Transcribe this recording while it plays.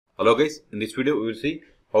Hello guys, in this video we will see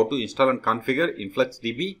how to install and configure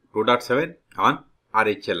InfluxDB 2.7 on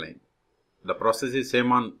RHEL line. The process is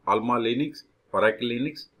same on Alma Linux, Oracle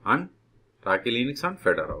Linux and Rocky Linux and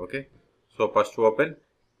Fedora. Okay, so first to open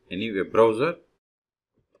any web browser,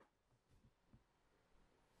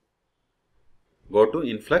 go to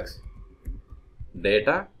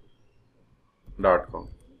InfluxData.com.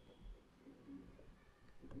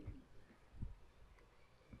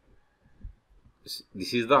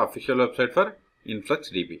 This is the official website for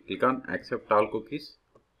InfluxDB. Click on accept all cookies.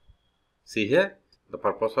 See here, the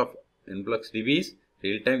purpose of InfluxDB is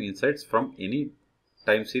real-time insights from any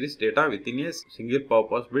time series data within a single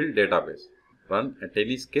purpose-built database. Run at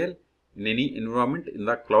any scale in any environment in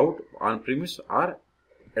the cloud, on-premise or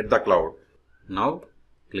at the cloud. Now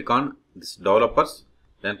click on this developers,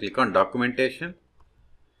 then click on documentation.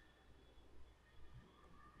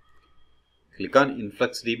 Click on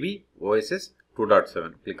InfluxDB OSS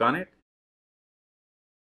 2.7. Click on it.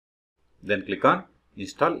 Then click on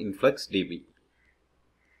install InfluxDB.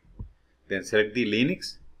 Then select the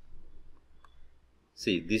Linux.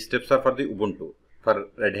 See, these steps are for the Ubuntu. For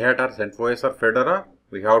Red Hat or CentOS or Fedora,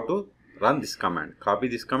 we have to run this command. Copy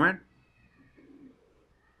this command.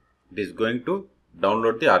 It is going to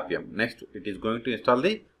download the RPM. Next, it is going to install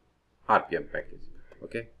the RPM package.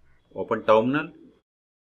 Okay. Open terminal.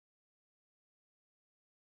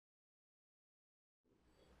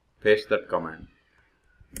 Paste that command.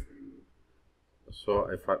 So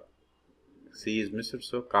if C is missed,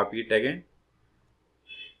 so copy it again.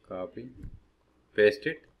 Copy, paste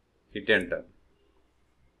it, hit enter.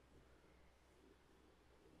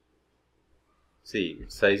 See,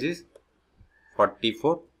 its size is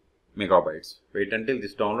 44 megabytes. Wait until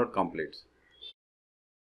this download completes.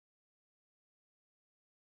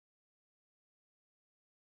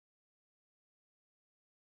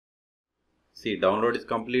 See, download is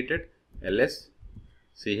completed. ls.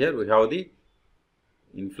 See here we have the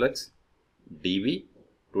InfluxDB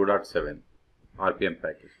 2.7 RPM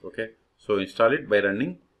package. Okay, so install it by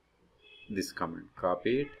running this command.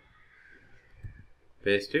 Copy it,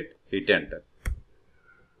 paste it, hit enter.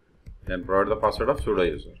 Then provide the password of sudo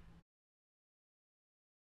user.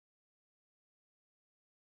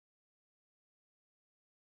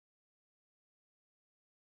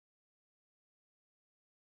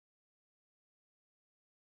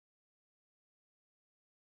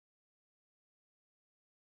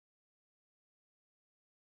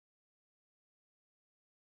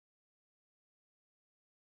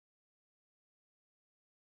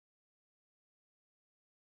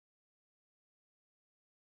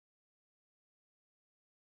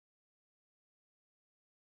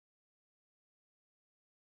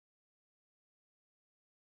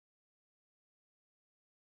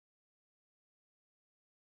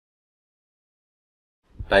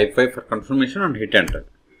 Type 5 for confirmation and hit enter.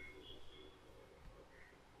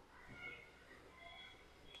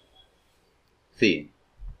 See,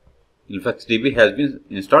 InfluxDB has been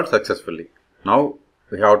installed successfully. Now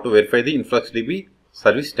we have to verify the InfluxDB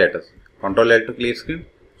service status. Ctrl L to clear screen.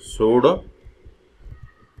 Sudo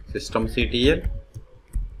systemctl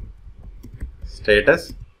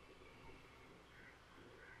status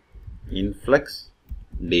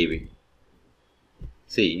InfluxDB.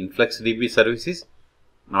 See, InfluxDB service is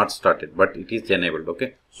not started, but it is enabled.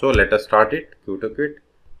 Okay, so let us start it. Q to quit.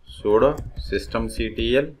 Sudo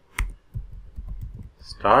systemctl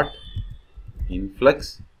start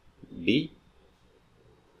InfluxDB.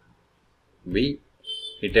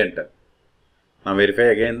 Hit enter. Now verify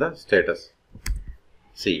again the status.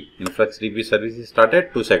 See, InfluxDB service is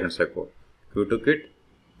started 2 seconds ago. Q to quit.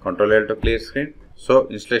 Ctrl L to clear screen. So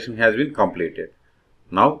installation has been completed.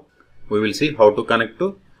 Now we will see how to connect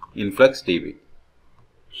to InfluxDB.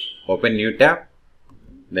 Open new tab,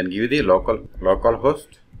 then give the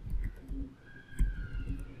localhost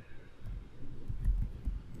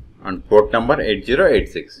and port number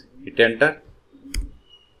 8086. Hit enter.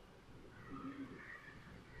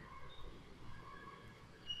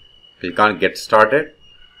 Click on get started.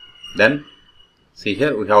 Then see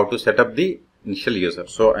here we have to set up the initial user.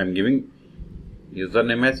 So I am giving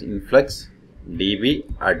username as InfluxDB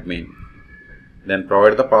admin. Then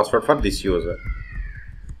provide the password for this user.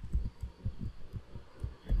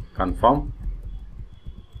 Confirm.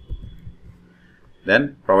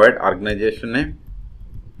 Then provide organization name,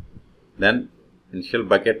 then initial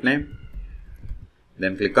bucket name,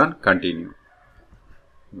 then click on continue.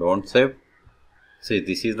 Don't save. See,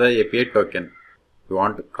 this is the API token. If you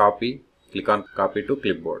want to copy, click on copy to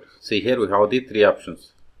clipboard. See here we have the 3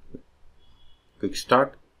 options: quick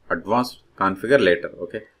start, advanced, configure later.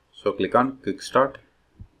 Okay, so click on quick start.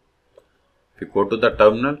 If you go to the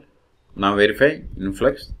terminal, Now verify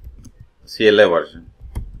Influx CLI version.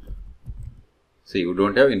 See, you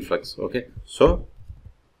don't have Influx. Okay, so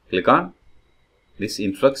click on this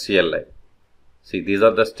Influx CLI. See, these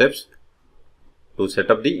are the steps to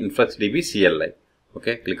set up the InfluxDB CLI.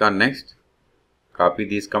 Okay, click on next. Copy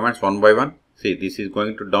these commands one by one. See, this is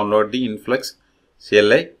going to download the Influx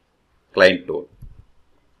CLI client tool.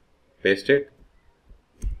 Paste it.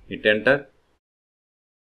 Hit enter.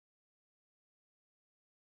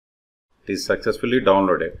 It is successfully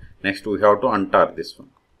downloaded. Next, we have to untar this one.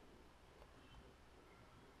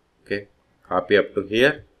 Okay, copy up to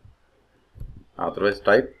here. Otherwise,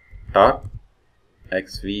 type tar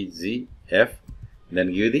xvzf.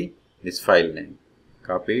 Then give this file name.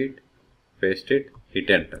 Copy it, paste it, hit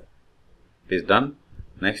enter. It is done.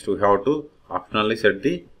 Next, we have to optionally set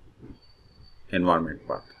the environment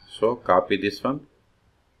path. So copy this one.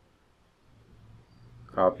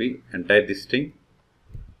 Copy entire this string.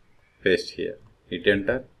 Paste here. Hit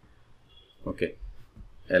enter. Okay.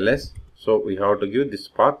 ls. So we have to give this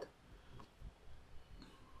path.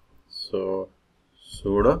 So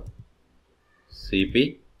sudo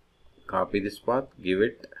cp. Copy this path. Give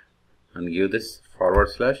it and give this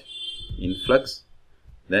 / influx.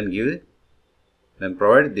 Then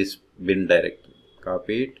provide this bin directory.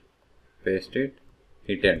 Copy it, paste it,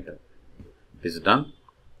 hit enter. It is done.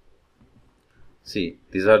 See,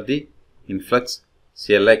 these are the Influx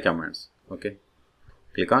CLI commands. Okay,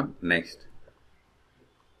 click on next.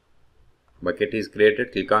 Bucket is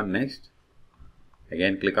created. Click on next.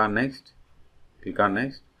 Again, click on next. Click on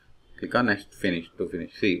next. Click on next. Finish to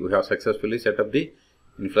finish. See, we have successfully set up the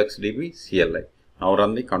InfluxDB CLI. Now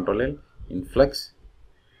run the Ctrl L influx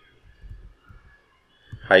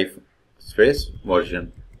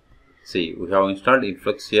 -version. See, we have installed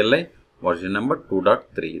Influx CLI version number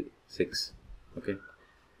 2.36. Okay,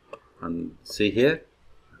 and see here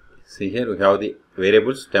we have the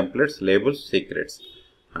variables, templates, labels, secrets,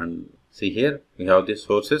 and see here we have the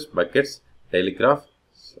sources, buckets, daily graph,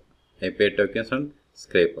 API tokens, and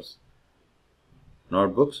scrapers,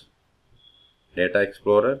 notebooks, data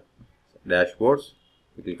explorer, dashboards.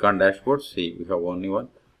 You click on dashboards. See, we have only one.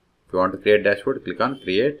 If you want to create dashboard, click on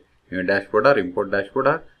create new dashboard or import dashboard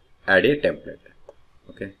or add a template.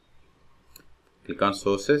 Okay, click on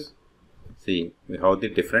sources. See, we have the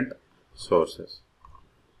different sources.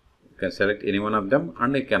 You can select any one of them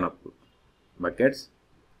and you can upload. Buckets.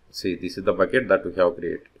 See, this is the bucket that we have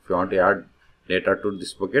created. If you want to add data to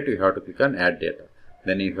this bucket, you have to click on add data.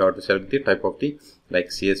 Then you have to select the type of the like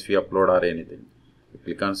CSV upload or anything. You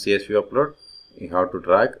click on CSV upload. You have to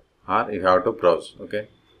drag or you have to browse. Okay,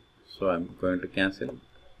 so I'm going to cancel.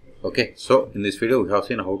 Okay, so in this video we have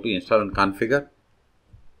seen how to install and configure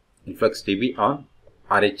InfluxDB on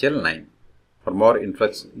RHEL 9. For more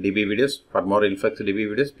InfluxDB videos,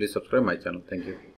 please subscribe my channel. Thank you.